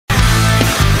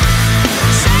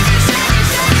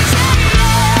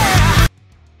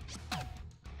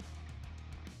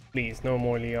Please, no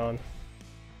more Leon.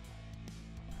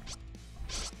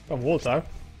 Oh, water.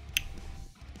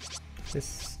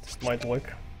 This might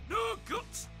work. No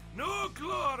guts, no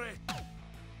glory.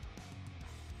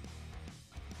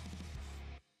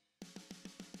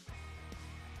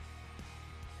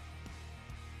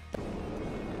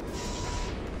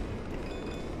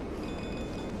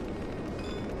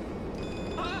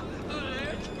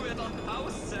 How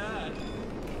sad.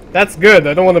 That's good.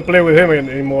 I don't want to play with him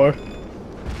anymore.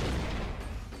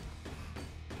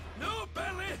 No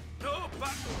belly, no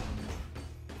back.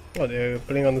 Oh, they're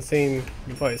playing on the same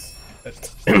device.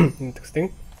 That's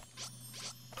interesting.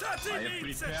 I have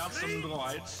prepared some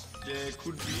droids. They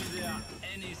could be there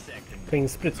any second. Playing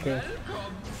split screen.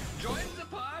 Welcome. Join the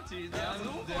party. There are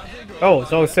no more Oh,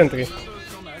 it's always Sentry.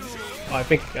 Oh, I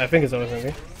think it's always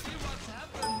Sentry.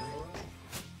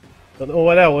 Don't know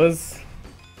what that was.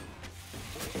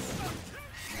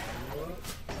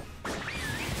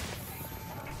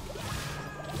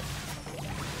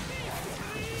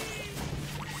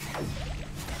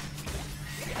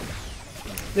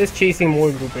 Just chasing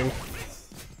more grouping.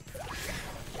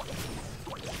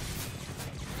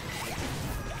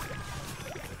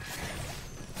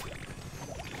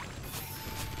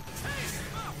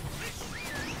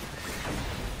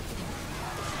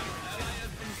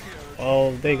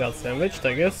 Well, they got sandwiched,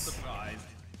 I guess.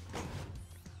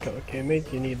 Okay,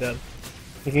 mate, you need that.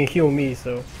 You can heal me,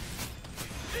 so.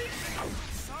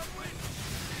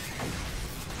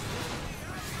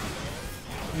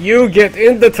 You get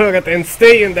in the turret and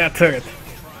stay in that turret.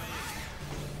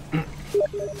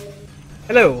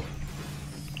 Hello,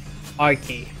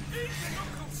 Arky.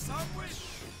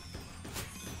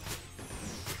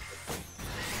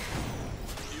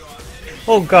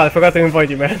 Oh god, I forgot to invite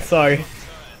you, man. Sorry.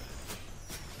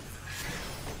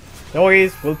 No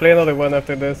worries, we'll play another one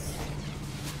after this.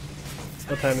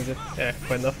 What time is it? Yeah,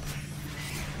 quite enough.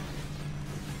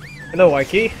 Hello,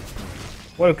 Arky.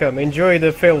 Welcome, enjoy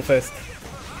the fail fest.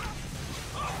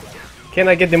 Can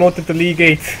I get demoted to League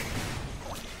 8?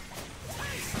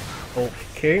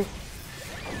 Okay.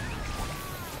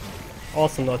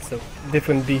 Awesomenauts, a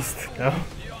different beast now.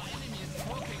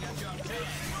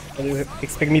 What do you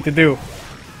expect me to do?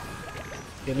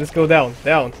 Okay, let's go down,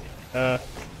 down. Yeah,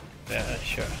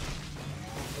 sure.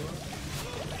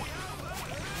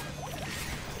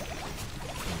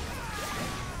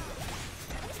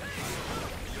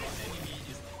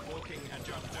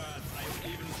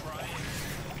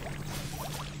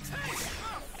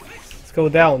 Let's go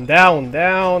down, down,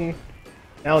 down.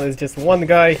 Now there's just one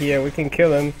guy here, we can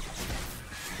kill him.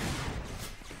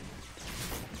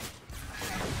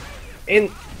 In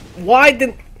why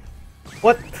didn't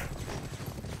what?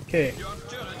 Okay.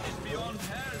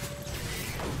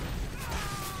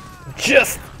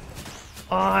 Just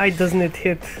why doesn't it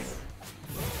hit?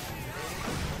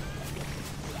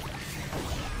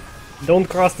 Don't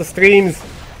cross the streams.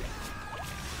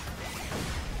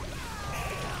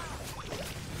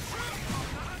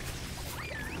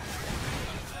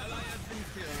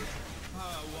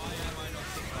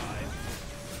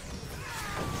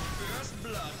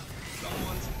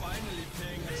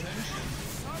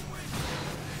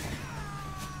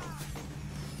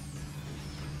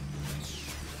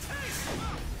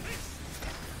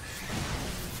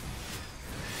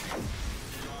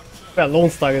 Well, Lone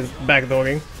Star is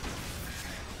backdooring.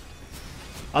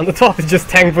 On the top is just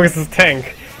tank versus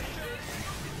tank.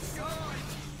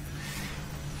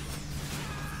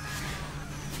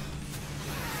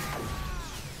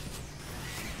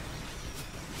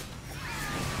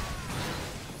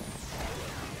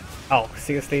 Oh,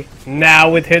 seriously?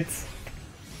 Now it hits?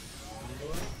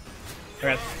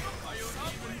 Right.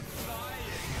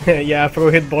 Yeah, pro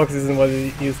hitbox isn't what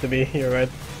it used to be, you're right.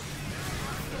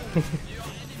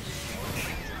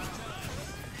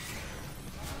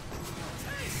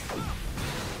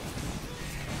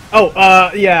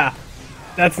 Oh, yeah.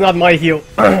 That's not my heal.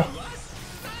 I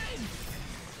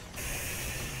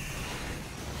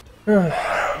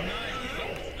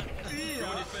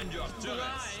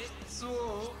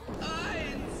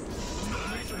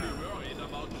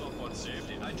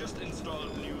just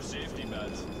installed new safety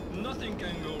pads. Nothing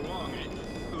can go wrong.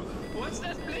 What's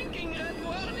that blinking red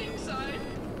warning sign?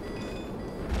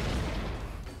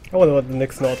 I wonder what the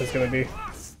next knot is gonna be.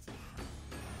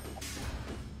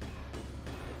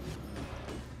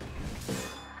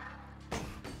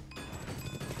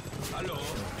 Hello,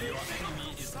 your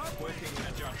enemy is working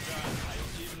at your turn. Are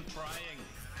you even trying?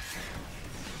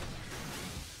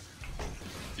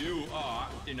 You are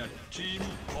in a team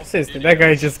of Seriously, that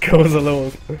guy just goes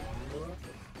alone.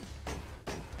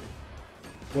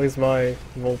 Where's my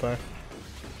Volta?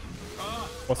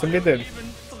 Possibly dead.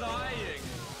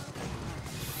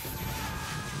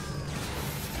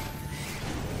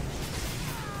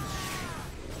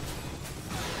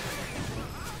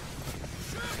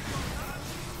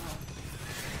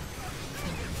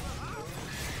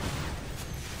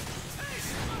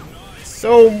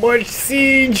 So much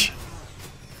siege!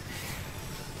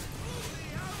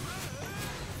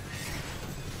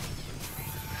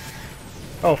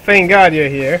 Oh, thank God you're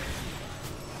here.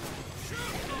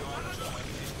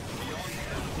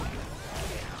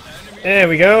 There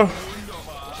we go.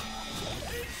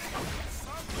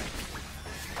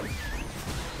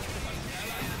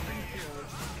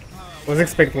 Was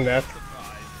expecting that.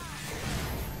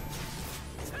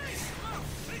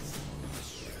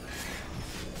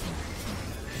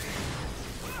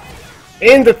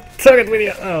 In the turret with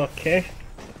you. Oh, okay.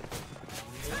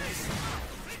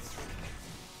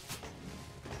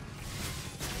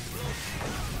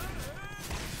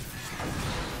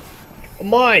 Oh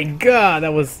my God,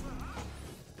 that was.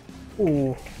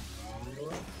 Ooh.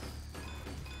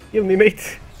 Kill me,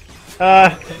 mate.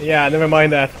 Yeah, never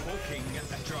mind that.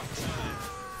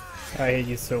 I hate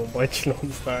you so much,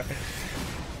 Lone Star.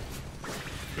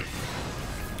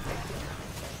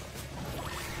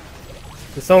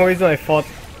 For some reason I thought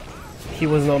he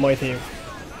was not my team.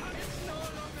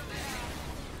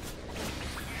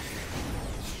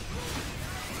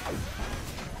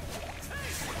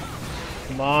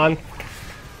 Come on.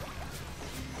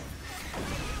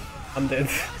 I'm dead.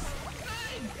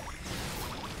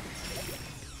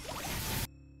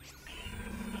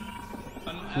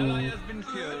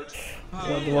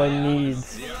 What do I need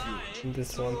in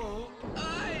this one?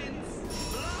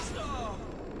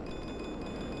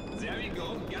 There we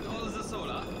go. Get all the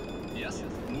solar. Yes.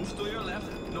 Move to your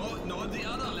left. No, the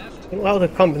other left. I don't know how to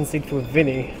compensate for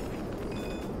Vinny.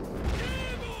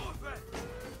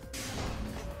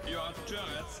 You have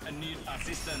turrets and need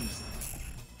assistance.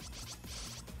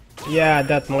 Yeah,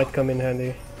 that might come in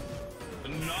handy.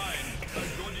 9. Go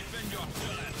defend your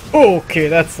turret. Okay,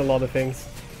 that's a lot of things.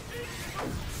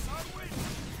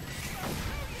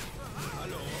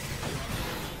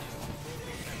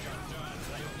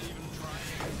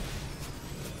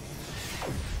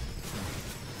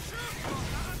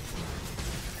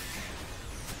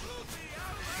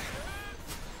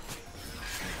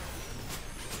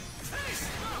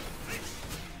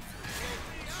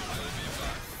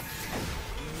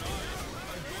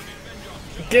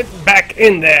 Get back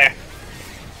in there!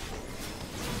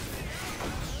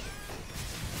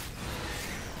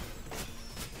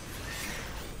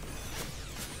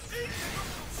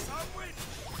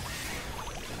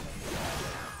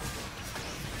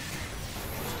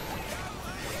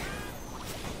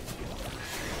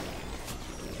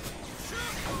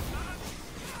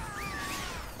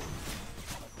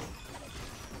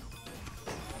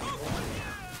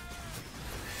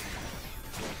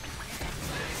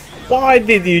 Why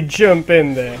did you jump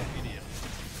in there?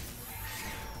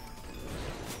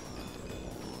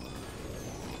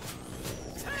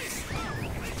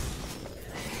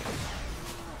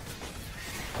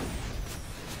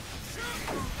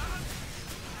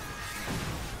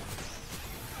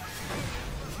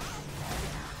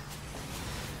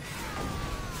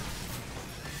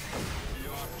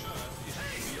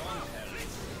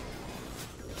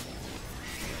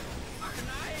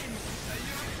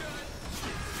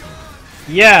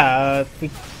 Yeah,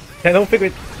 I don't think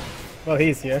we... Well,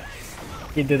 he's here.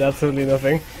 He did absolutely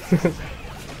nothing.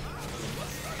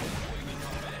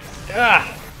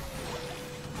 Ah!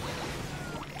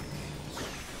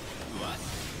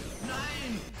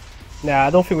 Nah, I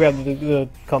don't think we have the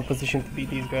composition to beat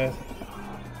these guys.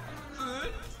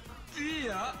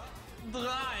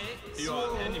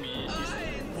 Your enemy is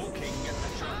poking at the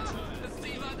turret.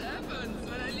 See what happens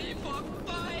when I leave for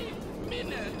 5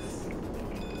 minutes.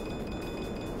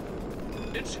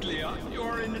 It's clear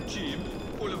you're in a team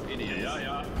full of idiots.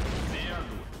 Yeah. Sehr gut.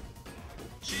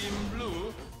 Team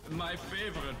Blue, my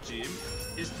favorite team,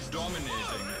 is dominating.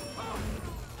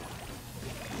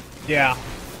 Yeah,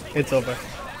 it's over.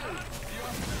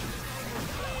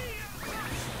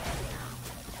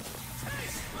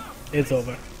 It's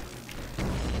over.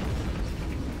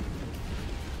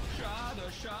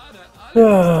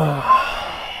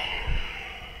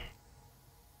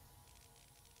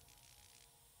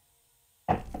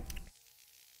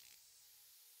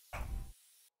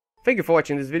 Thank you for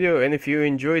watching this video, and if you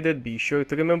enjoyed it, be sure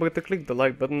to remember to click the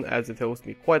like button as it helps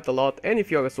me quite a lot. And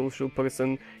if you are a social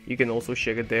person, you can also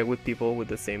share it there with people with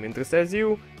the same interest as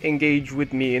you. Engage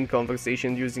with me in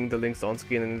conversation using the links on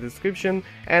screen and in the description.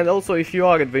 And also, if you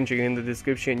are adventuring in the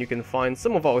description, you can find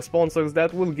some of our sponsors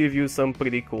that will give you some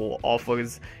pretty cool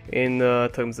offers in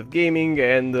terms of gaming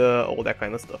and all that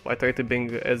kind of stuff. I try to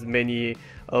bring as many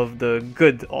of the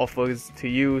good offers to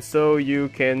you, so you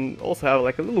can also have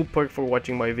like a little perk for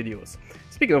watching my videos.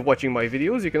 Speaking of watching my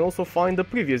videos, you can also find the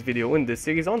previous video in this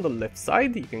series on the left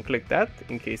side. You can click that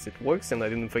in case it works and I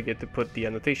didn't forget to put the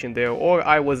annotation there, or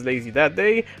I was lazy that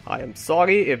day. I am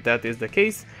sorry if that is the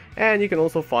case. And you can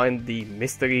also find the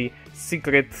mystery,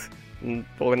 secret,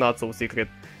 or not so secret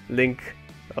link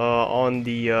on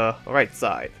the right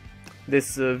side.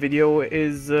 This video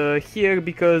is here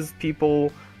because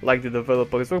people like the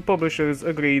developers or publishers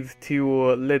agreed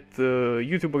to let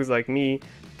YouTubers like me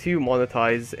to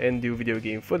monetize and do video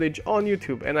game footage on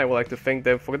YouTube, and I would like to thank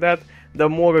them for that. The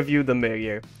more of you, the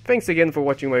merrier. Thanks again for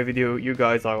watching my video. You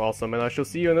guys are awesome, and I shall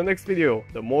see you in the next video.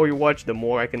 The more you watch, the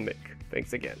more I can make.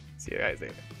 Thanks again. See you guys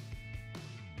later.